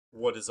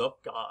What is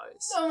up,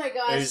 guys? Oh my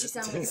gosh, you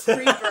sound like a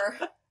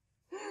creeper.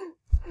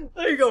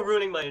 There you go,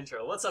 ruining my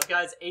intro. What's up,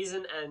 guys?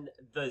 Azen and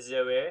the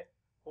Zoey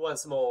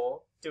once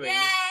more doing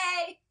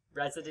Yay!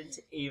 Resident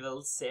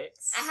Evil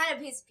 6. I had a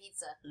piece of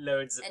pizza.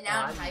 Loads of and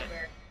now fun. I'm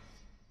hyper.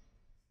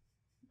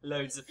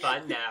 Loads of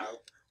fun now.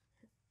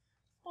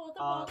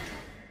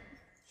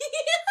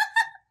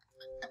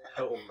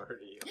 I will murder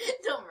you.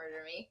 Don't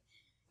murder me.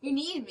 You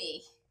need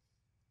me.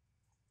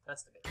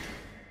 That's the bit.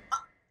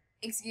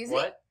 Excuse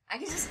What? me? I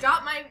could just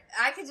drop my...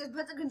 I could just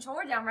put the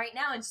controller down right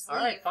now and just leave.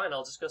 Alright, fine.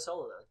 I'll just go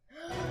solo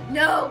then.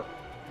 No!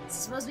 This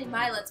is supposed to be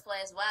my Let's Play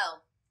as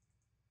well.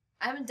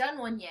 I haven't done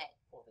one yet.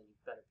 Well, then you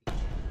better be.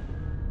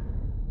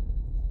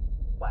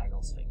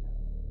 Waggle's finger.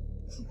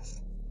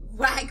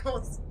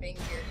 Waggle's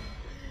finger.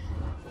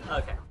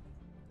 Okay.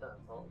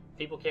 Well,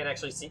 people can't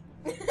actually see.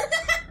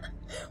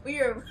 We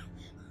are...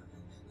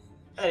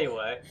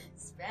 Anyway.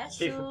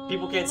 Special.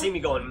 People can't see me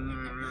going...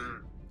 Mm.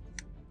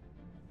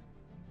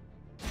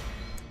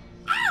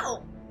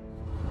 Ow!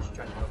 She's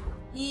trying to go.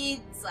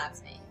 He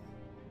slaps me.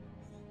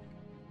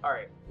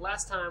 Alright,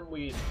 last time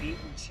we had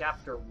beaten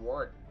chapter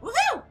 1.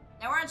 Woohoo!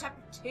 Now we're on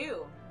chapter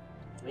 2.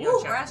 We Ooh,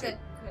 on we're at chapter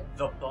the... 2.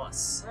 The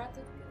bus. We're at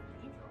the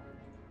cathedral.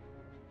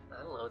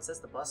 I don't know, it says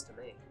the bus to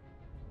me.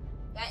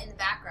 That in the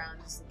background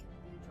is the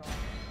cathedral.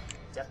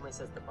 Definitely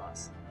says the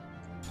bus.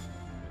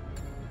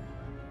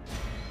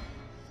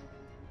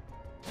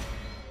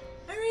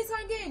 I already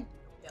signed in!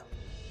 No.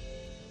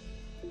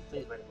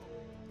 Please wait a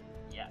moment.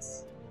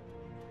 Yes.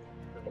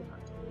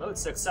 Load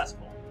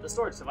successful. The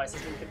storage device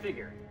has been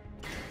configured.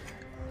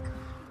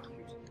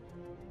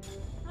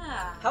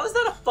 Ah. How is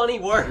that a funny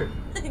word?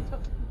 I don't know.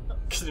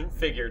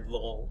 Configured,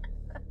 lol.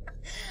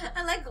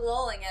 I like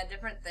lolling at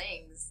different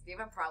things. Do you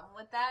have a problem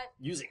with that?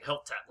 Using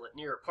health tablet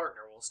near a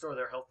partner will restore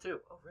their health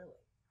too. Oh, really?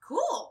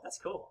 Cool! That's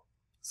cool.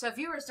 So if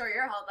you restore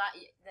your health,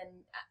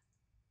 then...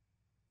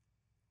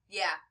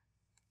 yeah.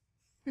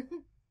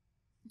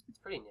 It's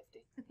pretty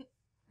nifty.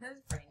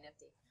 That's pretty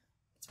nifty.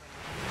 It's pretty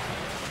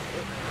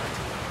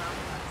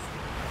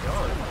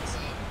No, it nifty.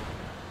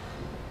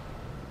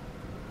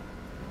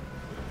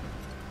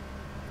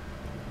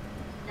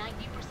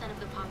 90% of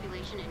the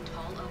population in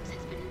Tall Oaks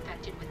has been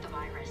infected with the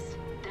virus.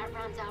 That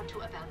rounds out to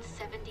about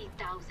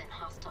 70,000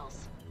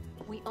 hostiles.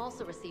 We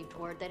also received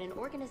word that an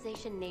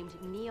organization named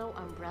Neo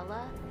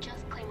Umbrella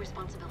just claimed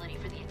responsibility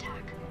for the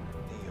attack.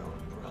 Neo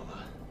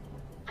Umbrella.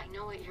 I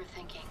know what you're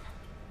thinking.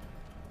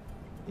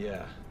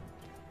 Yeah.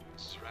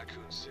 It's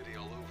Raccoon City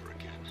all over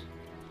again.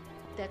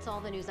 That's all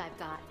the news I've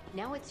got.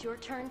 Now it's your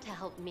turn to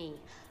help me.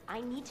 I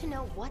need to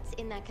know what's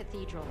in that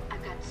cathedral.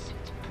 I've got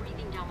suits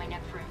breathing down my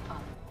neck for info.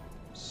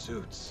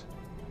 Suits.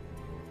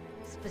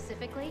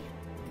 Specifically,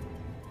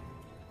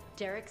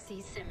 Derek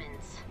C.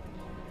 Simmons,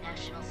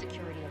 National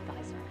Security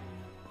Advisor.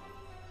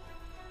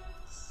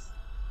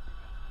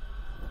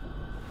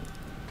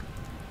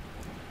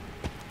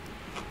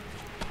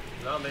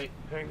 Zombie.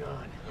 Hang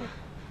on.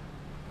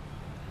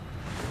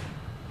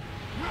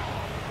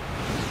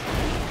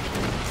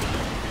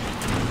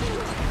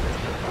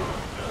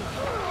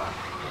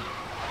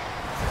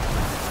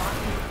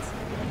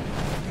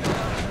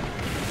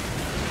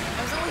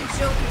 I was only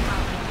joking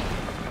about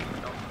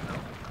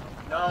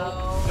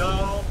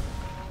No.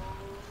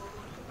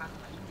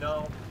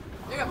 No.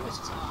 They're gonna push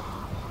us off.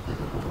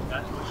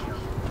 That's for sure.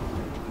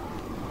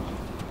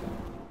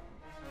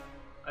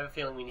 I have a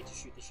feeling we need to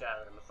shoot the shit out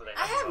of them before they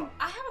knock us off.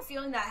 I have a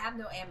feeling that I have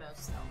no ammo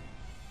still.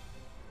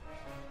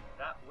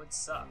 That would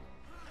suck.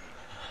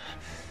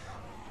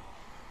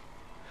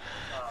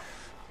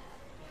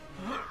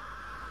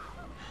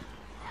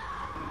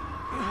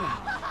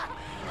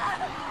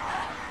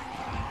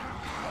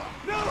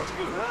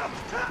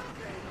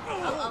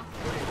 Uh-oh.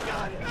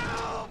 Got it.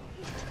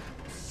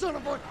 Son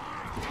of a...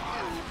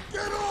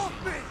 Get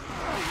off me!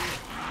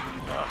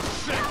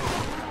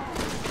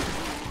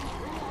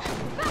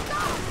 Back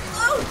off!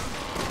 Reload!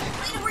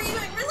 Lena, what are you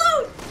doing?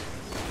 Reload!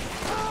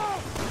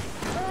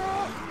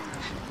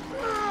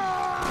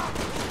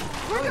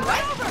 We're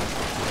going over!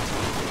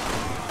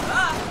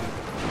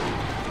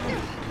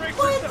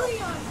 What,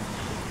 Leon?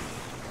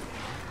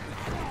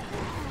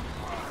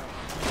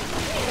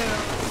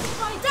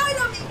 Oh, he died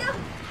on me! No!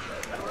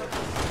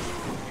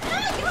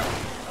 Ah, get up!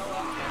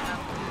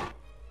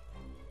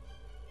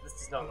 This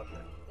does not look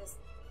good. This...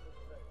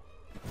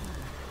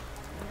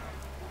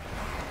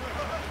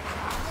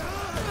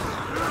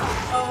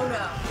 Oh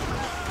no.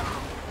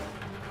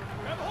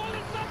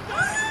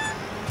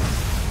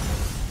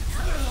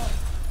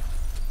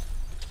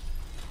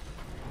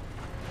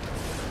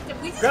 Did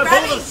we just Grab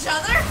grab hold of- each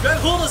other? Grab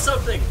hold of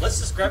something! Let's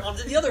just grab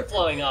onto the other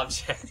flowing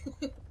object.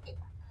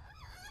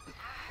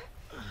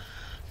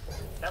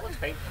 That looks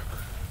painful.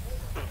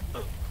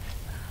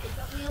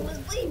 Leon was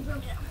bleeding from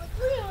it. I'm like,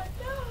 Leon,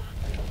 no!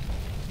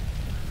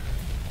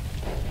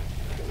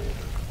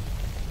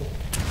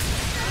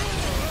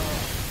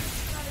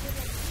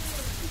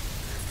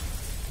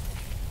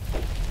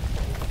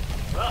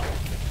 Well,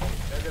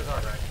 there goes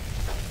our right.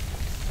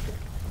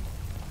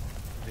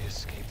 They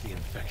escaped the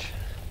infection.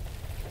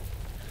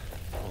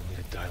 Only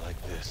to die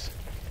like this.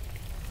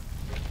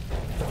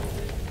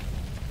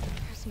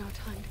 no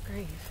time to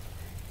grieve.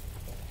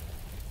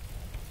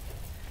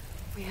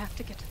 We have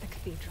to get to the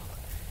cathedral.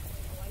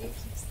 Why do you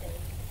keep saying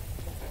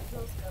the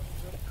cathedral's gonna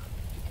be really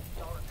creepy and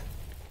dark?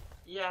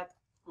 Yeah,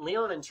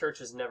 Leon in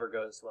churches never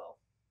goes well.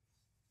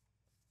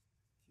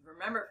 If you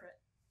remember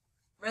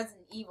from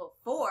Resident Evil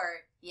 4,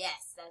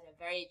 yes, that's a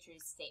very true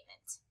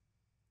statement.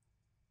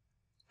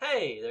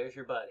 Hey, there's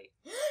your buddy.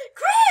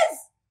 Chris!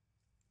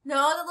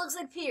 No, that looks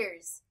like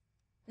Piers.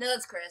 No,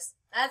 that's Chris.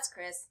 That's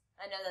Chris.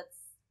 I know that's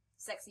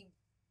sexy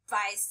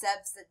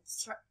biceps and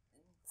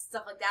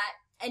stuff like that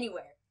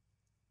anywhere.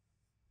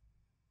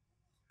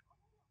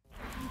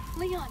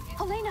 Leon,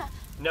 Helena!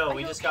 No, Are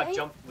we you just okay? got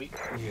jumped.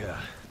 Yeah,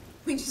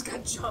 We just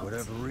got jumped.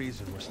 whatever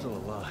reason, we're still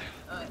alive.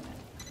 Oh,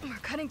 We're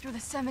cutting through the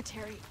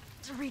cemetery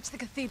to reach the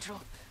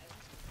cathedral.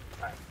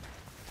 Alright.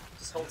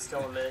 Just hold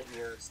still a minute and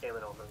your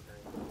stamina will go very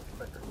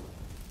quicker.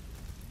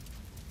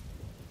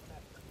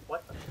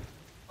 What the?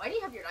 why do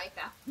you have your knife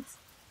out?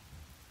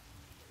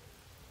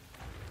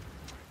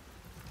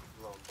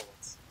 Rolling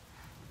bullets.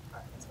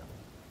 Alright, let's go.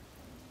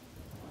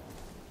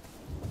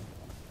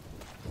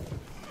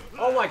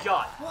 Oh my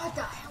god! What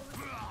the hell was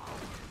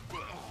that?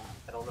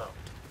 I don't know.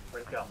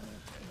 Where'd it go?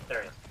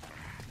 There it is.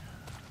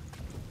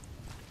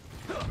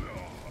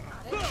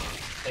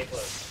 Stay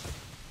close.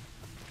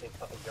 They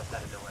fucking jumped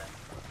out of nowhere.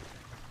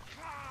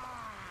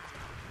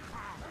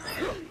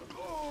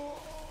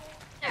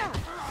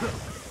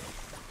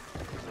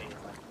 They,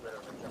 like,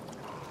 literally jumped.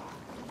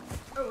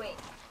 Oh, wait.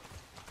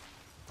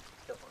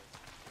 Kill one.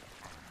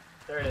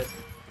 There it is.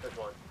 There's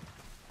one.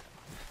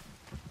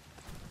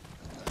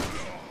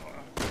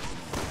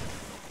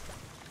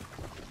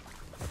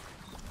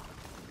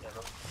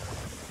 Ammo.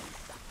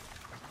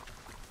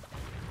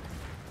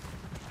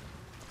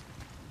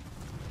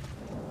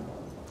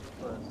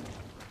 Close.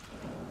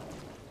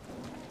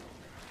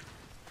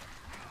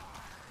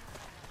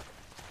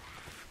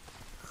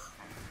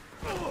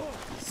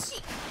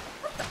 Shit.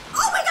 What the?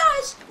 Oh my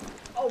gosh!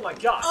 Oh my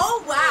god!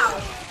 Oh,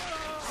 wow.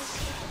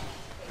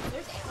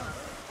 There's ammo.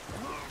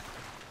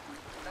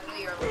 I know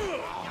you're a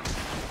little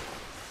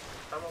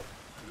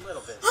I'm a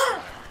little bit.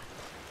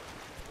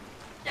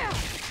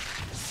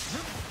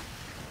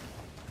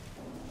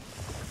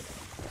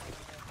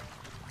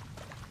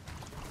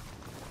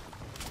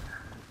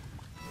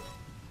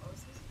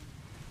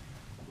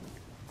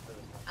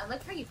 I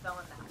like how you fell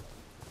in that.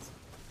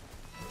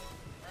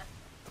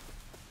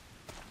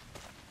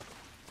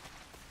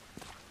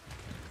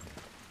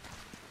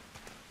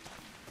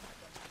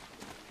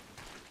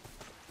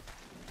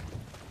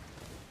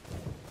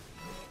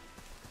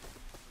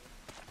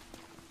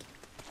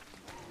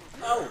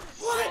 Oh,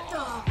 What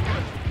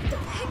shit! the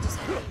heck just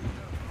happened?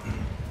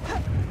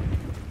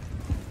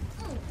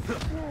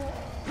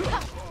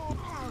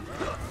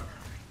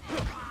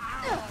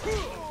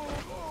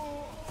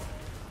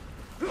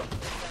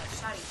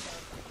 Shot each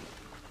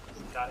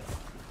other. Got it.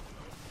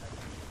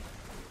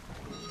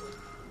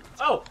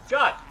 Oh,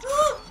 God!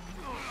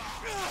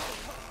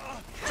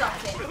 Drop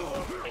it.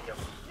 Thank you.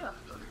 Ugh.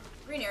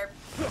 Green herb.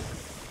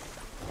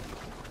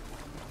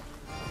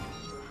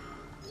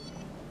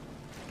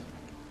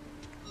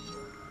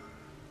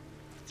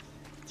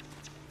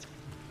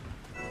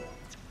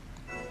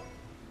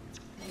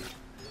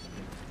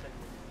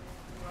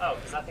 Oh,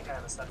 because I think I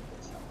have a 7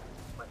 shot.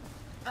 Wait.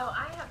 Oh,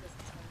 I have this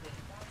 10 gauge,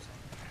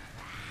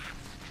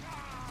 actually.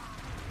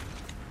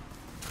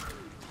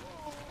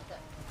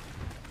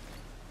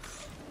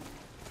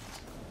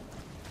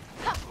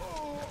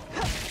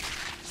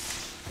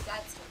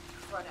 That's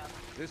front up.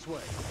 This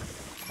way.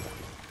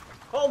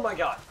 Oh my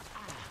god!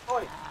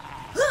 Oi!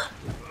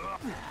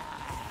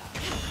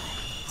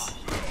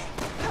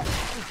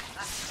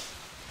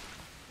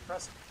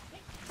 Impressive.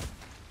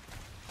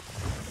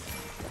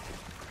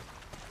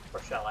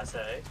 Or shall I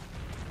say?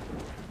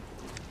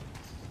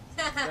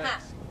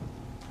 Thanks.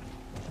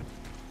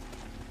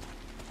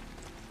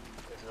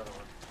 There's another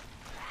one.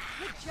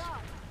 Good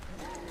job.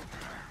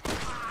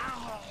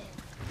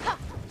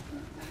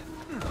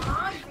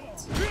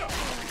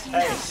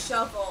 Hey!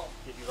 Shovel.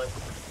 Did you like...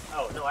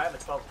 Oh, no, I have a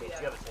 12 gauge.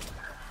 You have a 10.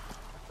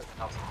 There's a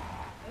house.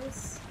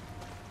 Yes.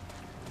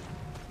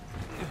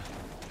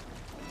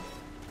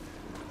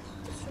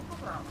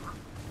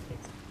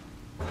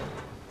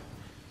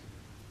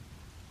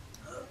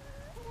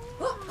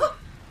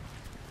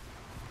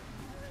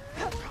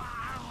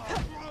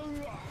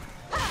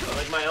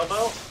 Like my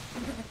elbow?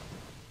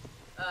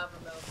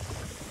 Remote.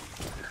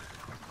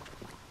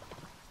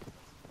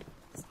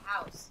 This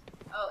house.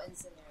 Oh,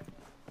 incinerator.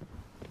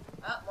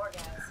 Oh, more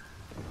guys.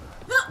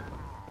 Huh!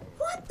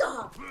 What the?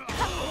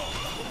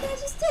 What did I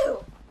just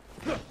do?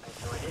 I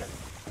have no idea.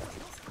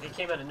 They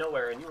came out of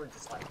nowhere and you were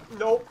just like,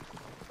 nope.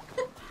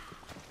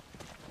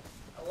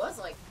 I was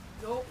like,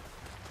 nope.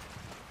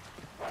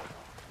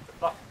 The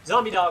fuck?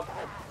 Zombie dog!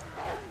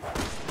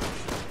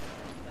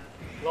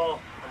 Lol,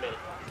 I made it.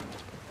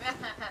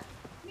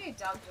 You need a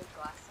dog joke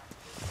last time.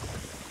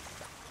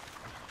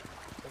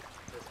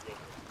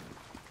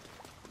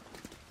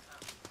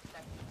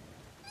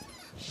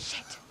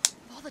 Shit.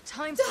 All the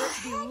time for it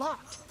to be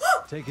locked.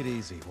 Take it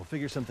easy. We'll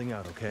figure something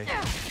out, okay?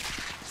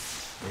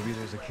 Maybe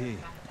there's a key.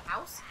 Back at the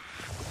house?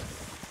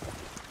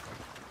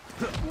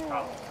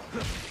 Probably.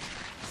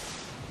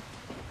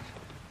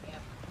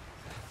 Yep.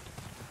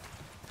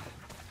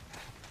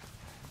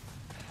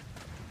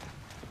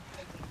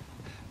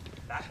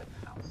 Back at the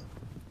house.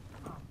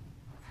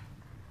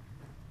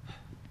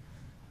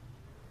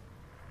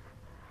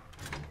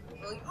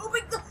 Will you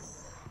open the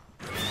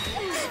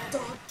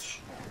dog?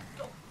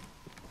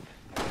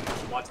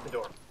 Watch the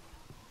door.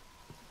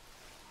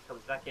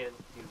 Comes back in,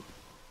 do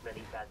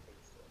many bad things.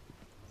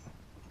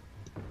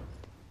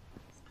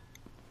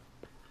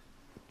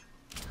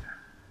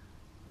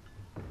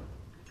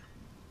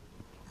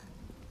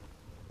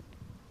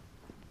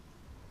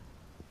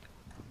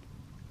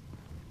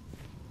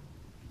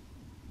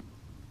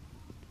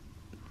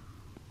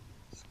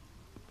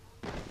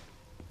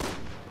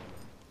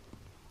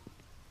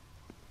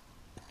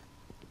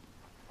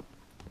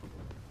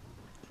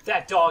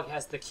 That dog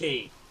has the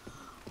key.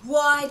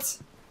 What?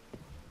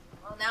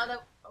 Well, now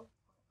that. Oh.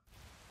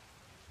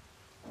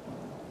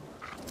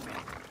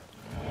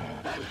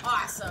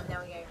 Awesome.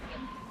 Now we gotta get.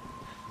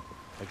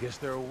 I guess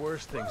there are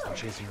worse things than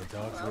chasing a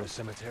dog through a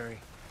cemetery.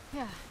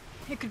 Yeah,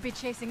 it could be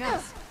chasing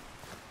us.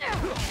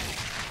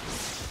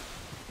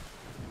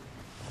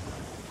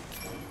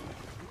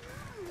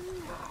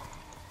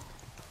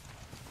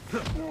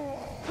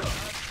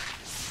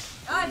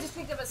 Oh, I just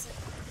picked up a.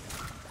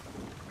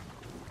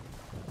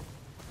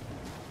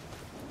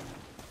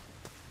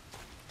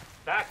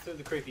 Back through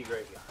the creepy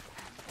graveyard.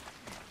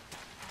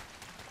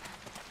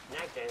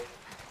 Nag Danny.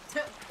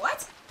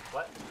 What?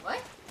 What? What?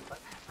 What?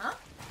 Huh?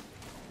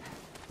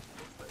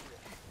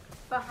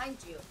 Behind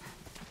you.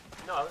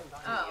 No, I wasn't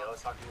talking to Oh. you. I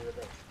was talking to the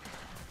bitch.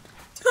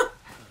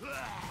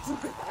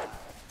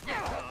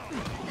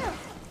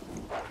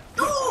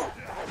 Oh!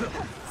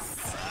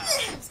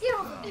 Get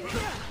over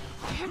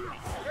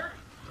here.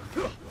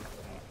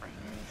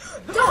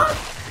 Dog!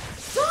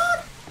 Dog!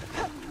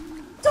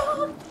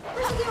 Dog!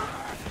 Where's he going?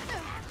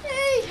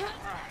 Hey!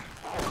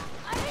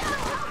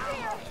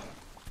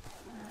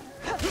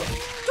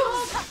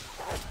 Dog!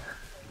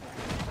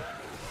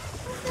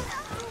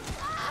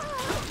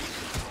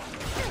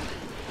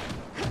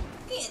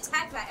 Getting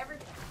attacked by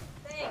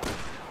everything.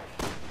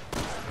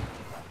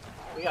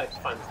 We gotta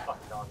find this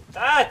fucking dog.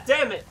 Ah,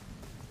 damn it!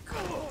 No.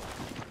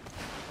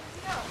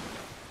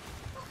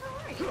 Where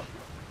are you?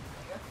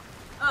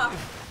 Oh,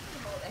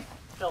 hold there.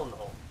 Fell in the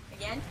hole.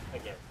 Again?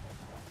 Again.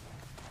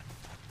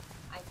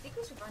 I think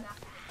we should run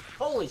after him.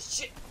 Holy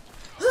shit!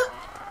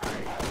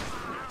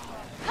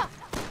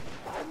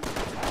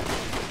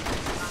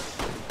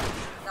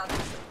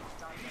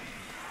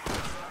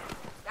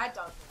 That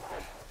dog.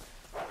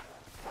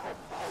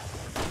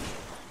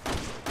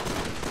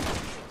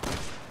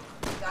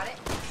 Got it?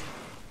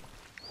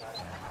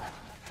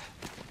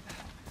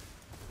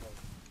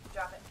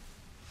 Drop it.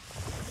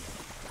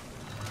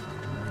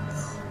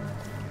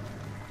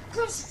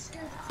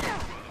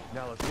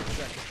 Now let's get to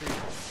that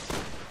cathedral.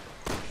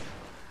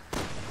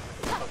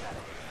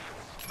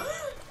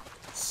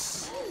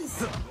 Jeez.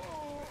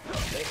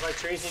 Thanks by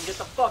Tracy and get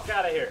the fuck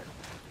out of here.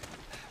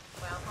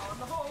 Well, fall in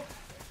the hole.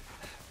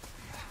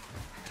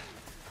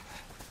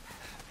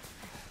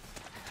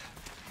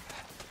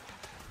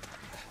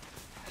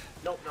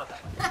 Nope, not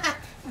that way.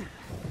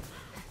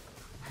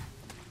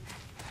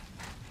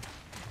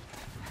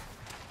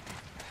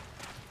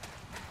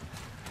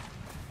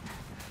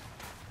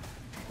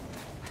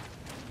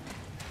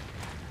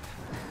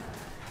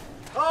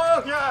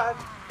 Oh god!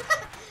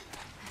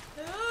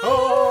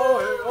 Oh.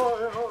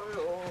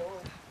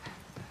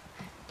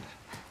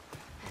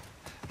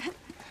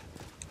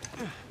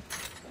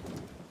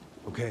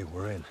 Okay,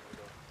 we're in.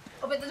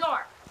 Open the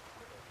door.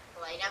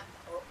 Elena.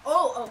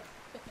 Oh.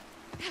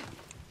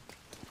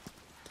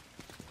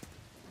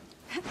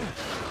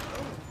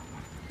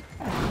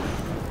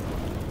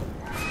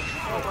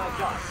 Oh my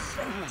god.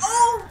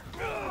 Oh!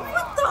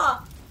 What the?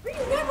 Were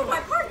you never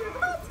my partner?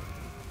 What?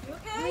 You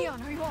okay?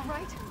 Leon, are you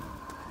alright?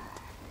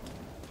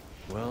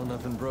 Well,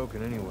 nothing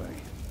broken anyway.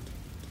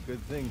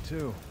 Good thing,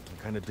 too.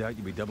 I kind of doubt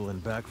you'd be doubling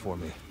back for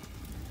me.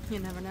 You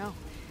never know.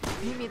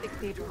 Meet me at the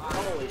cathedral.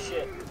 Holy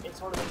shit. It's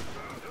one of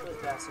those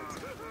bastards.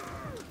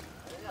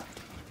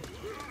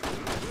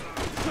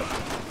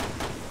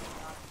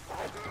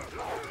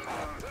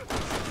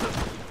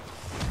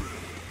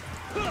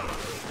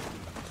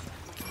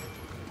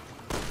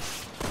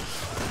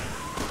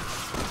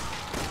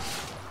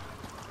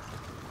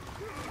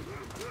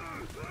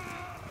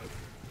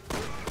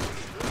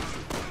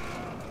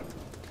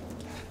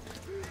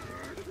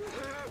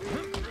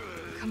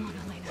 Come on,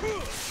 Elena.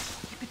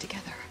 Keep it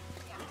together.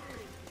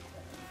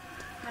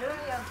 How do I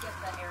get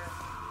that arrow?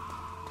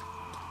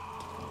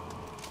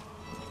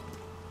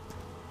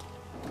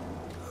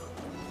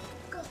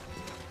 Go.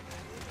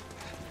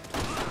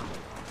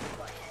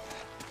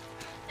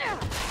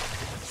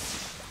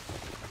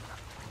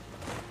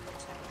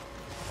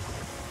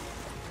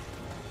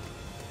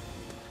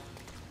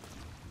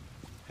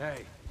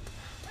 Hey,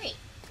 Wait,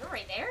 you're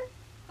right there? I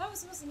thought I was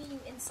supposed to meet you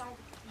inside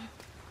the cathedral.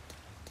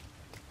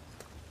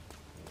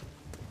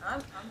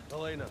 I'm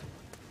Elena.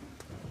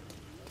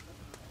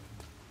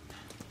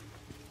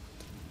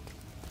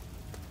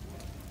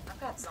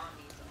 got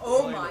zombies.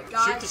 Oh my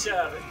god. Shoot the shit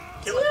out of it.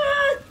 Kill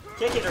it.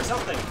 Kick it or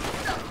something.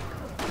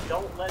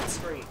 Don't let it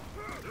scream.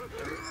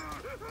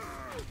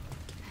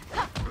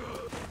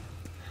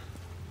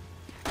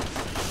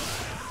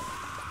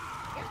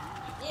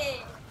 Yeah.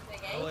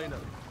 Okay. Elena.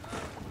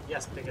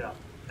 Yes, pick it up.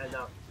 And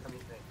now, come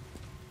meet me.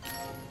 Oh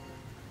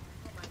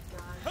my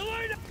god.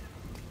 Elena!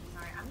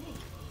 Sorry, I'm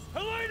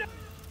gonna Elena!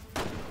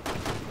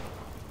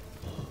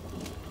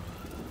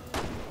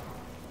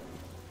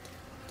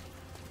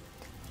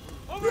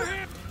 Over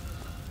here!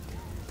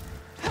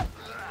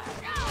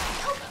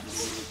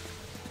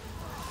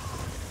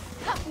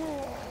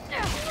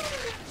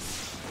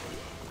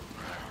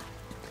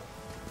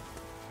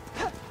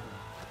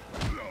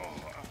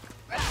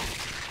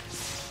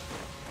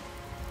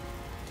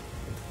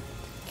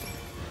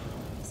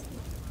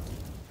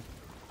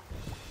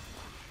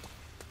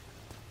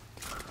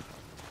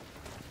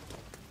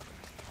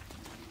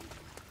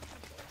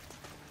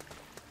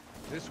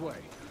 This way.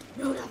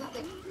 No, not that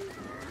thing.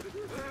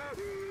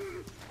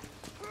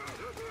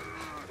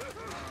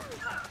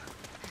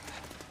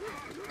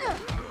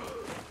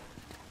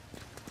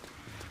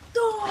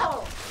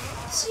 Oh!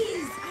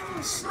 Jeez, I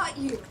almost shot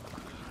you.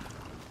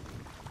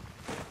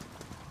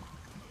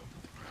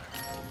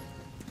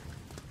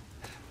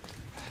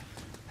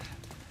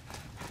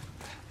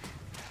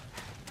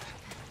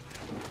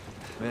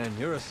 Man,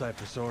 you're a sight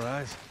for sore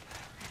eyes.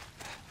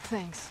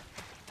 Thanks.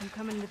 You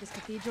coming into this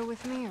cathedral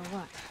with me, or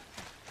what?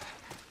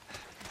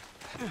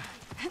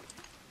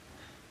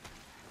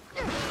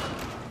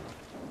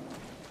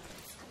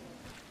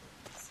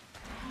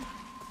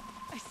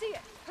 I see it!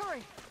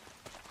 Hurry!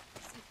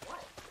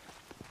 What?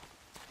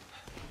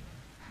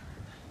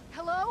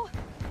 Hello?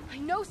 I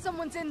know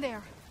someone's in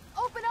there!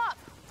 Open up!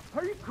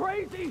 Are you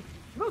crazy?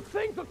 Those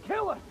things will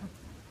kill us!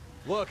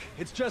 Look,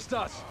 it's just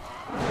us.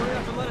 Hurry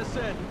up and let us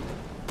in.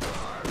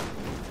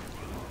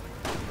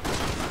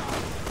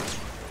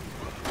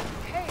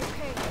 Okay.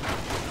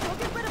 We'll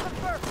get rid of them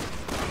first!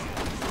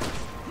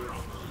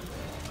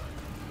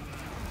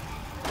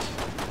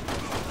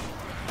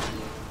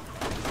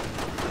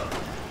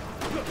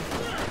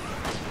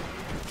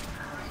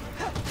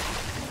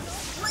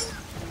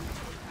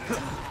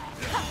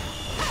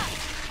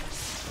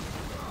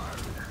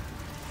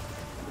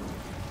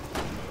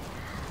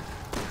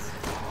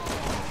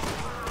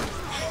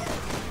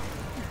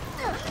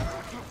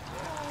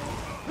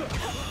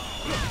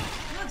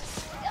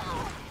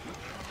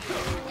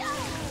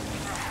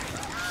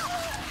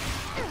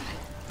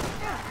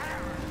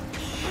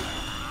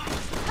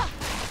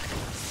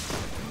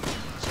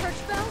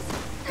 Church bells?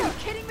 Are you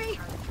kidding me?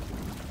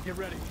 Get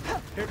ready.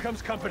 Here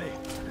comes company.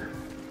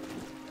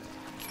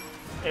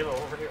 Ava,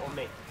 over here on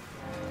me.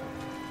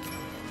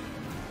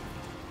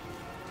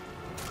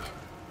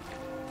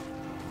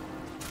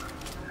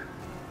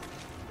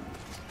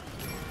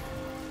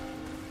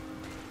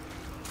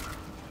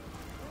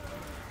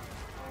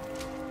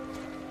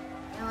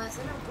 No, I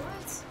said no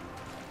bullets.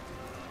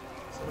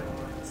 Somebody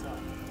work this out.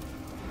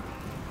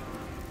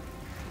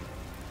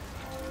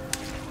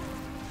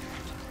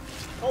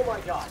 Oh my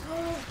god.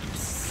 Oh,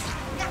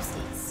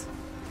 nasties.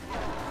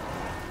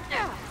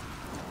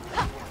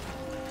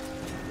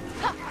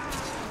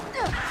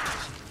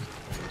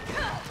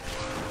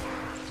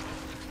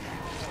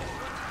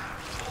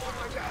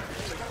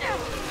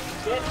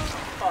 Get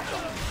fucked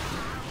up.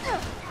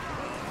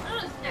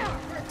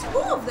 Two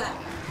of them.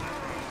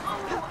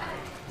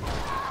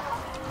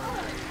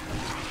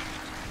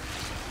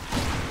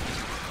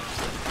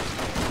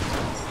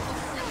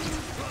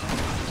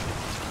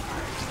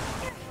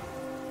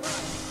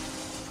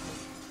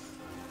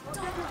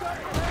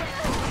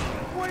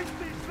 Waste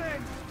these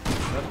things!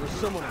 That was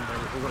someone in there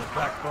with a little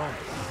backbone.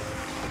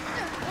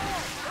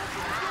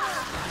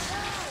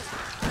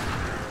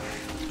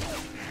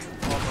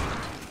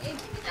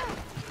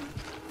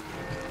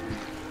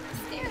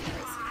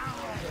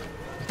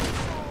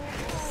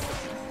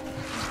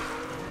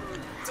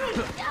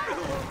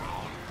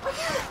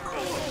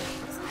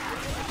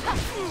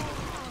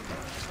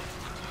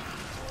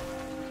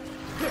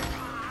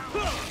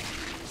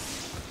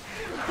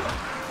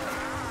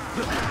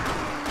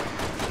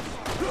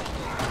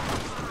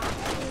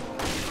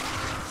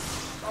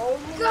 Oh,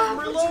 God, I'm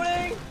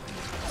reloading!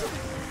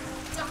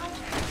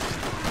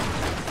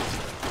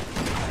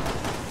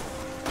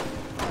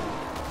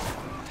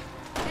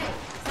 Hey,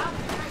 stop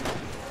trying.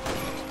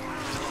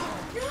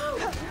 No!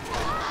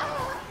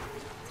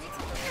 Take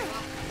some.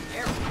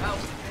 There we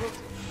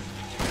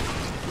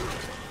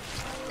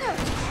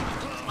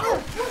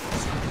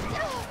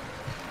go.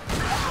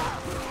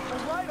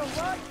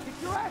 Alright, get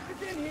your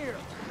asses in here!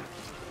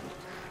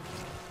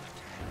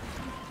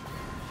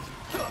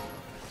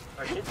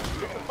 Alright, get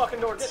the fucking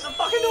door, get the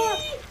fucking door!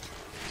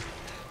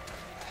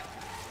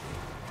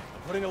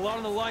 I'm putting a lot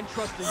on the line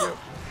trusting you.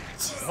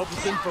 I hope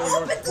this info of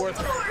Open yours is the worth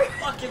it. door!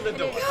 Fucking the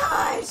door!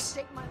 Gosh!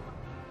 Take my...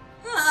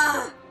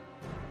 Ah.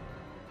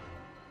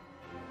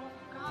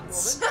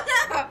 Shut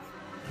up!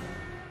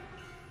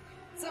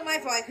 It's not my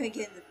fault I couldn't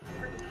get in the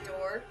freaking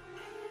door.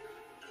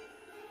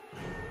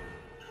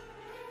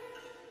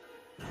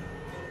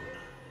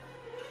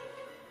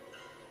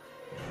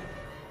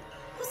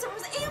 there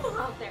was ammo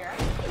out there.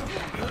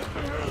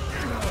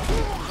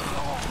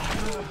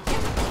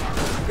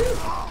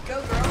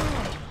 Go,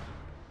 girl.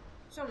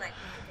 Show them that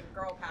fucking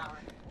girl power.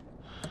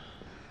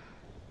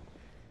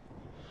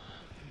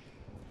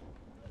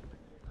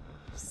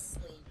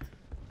 Sleep.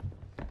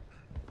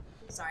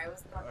 Sorry, I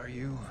was. Are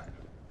you...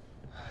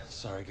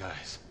 Sorry,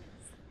 guys.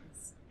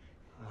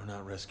 We're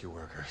not rescue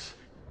workers.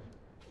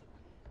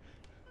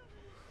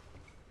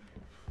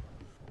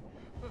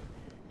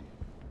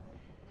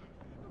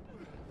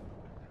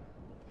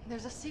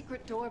 There's a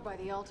secret door by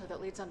the altar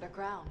that leads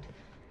underground.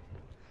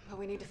 But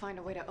we need to find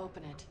a way to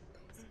open it.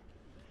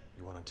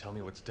 You want to tell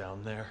me what's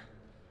down there?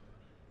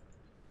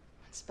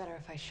 It's better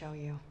if I show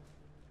you.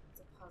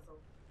 It's a puzzle.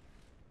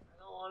 I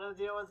don't want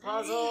to deal with I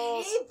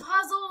puzzles. hate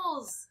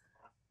puzzles!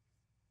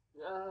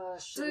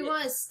 Should Do we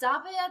want to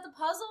stop it at the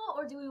puzzle,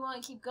 or do we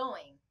want to keep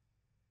going?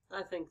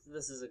 I think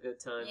this is a good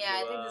time Yeah,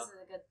 to, I think this is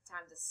a good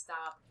time to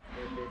stop.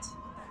 end it.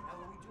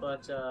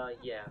 But,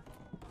 yeah.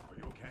 Are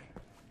you okay?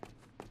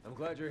 I'm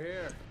glad you're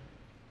here.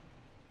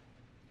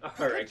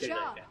 Alright, Good good night,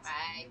 job. guys.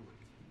 Bye.